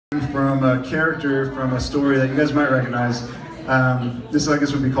From a character from a story that you guys might recognize. This, I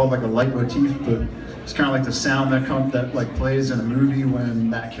guess, would be called like a leitmotif, but it's kind of like the sound that plays in a movie when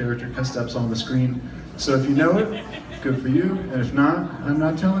that character steps on the screen. So if you know it, good for you, and if not, I'm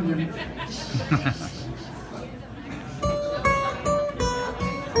not telling you.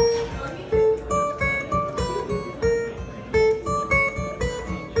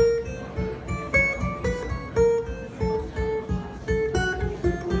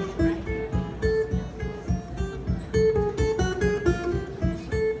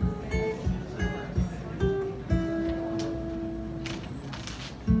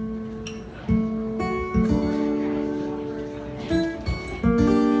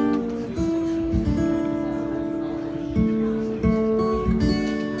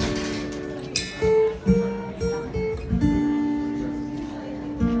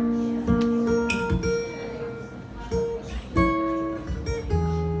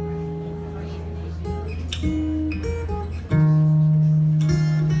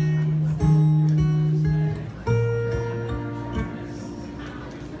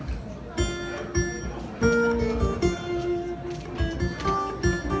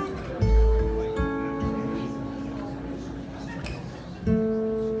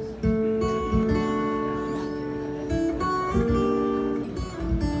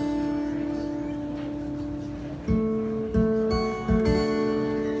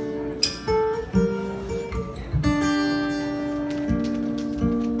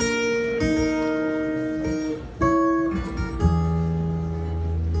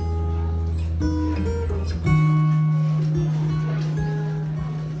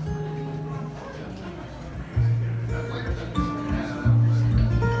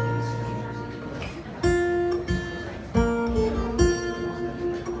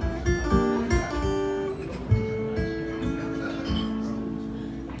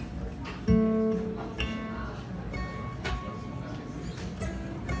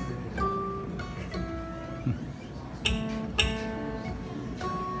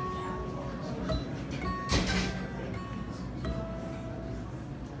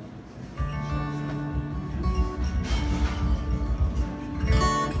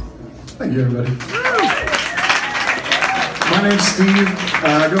 Thank you, everybody. My name's Steve.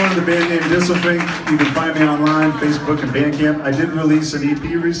 I go under the band name Distelfink. You can find me online, Facebook and Bandcamp. I did release an EP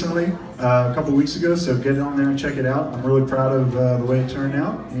recently, a couple weeks ago, so get on there and check it out. I'm really proud of the way it turned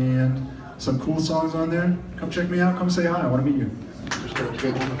out, and some cool songs on there. Come check me out, come say hi, I want to meet you. Thank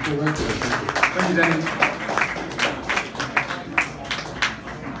you, Danny.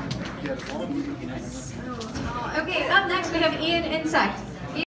 Okay, up next we have Ian Insect.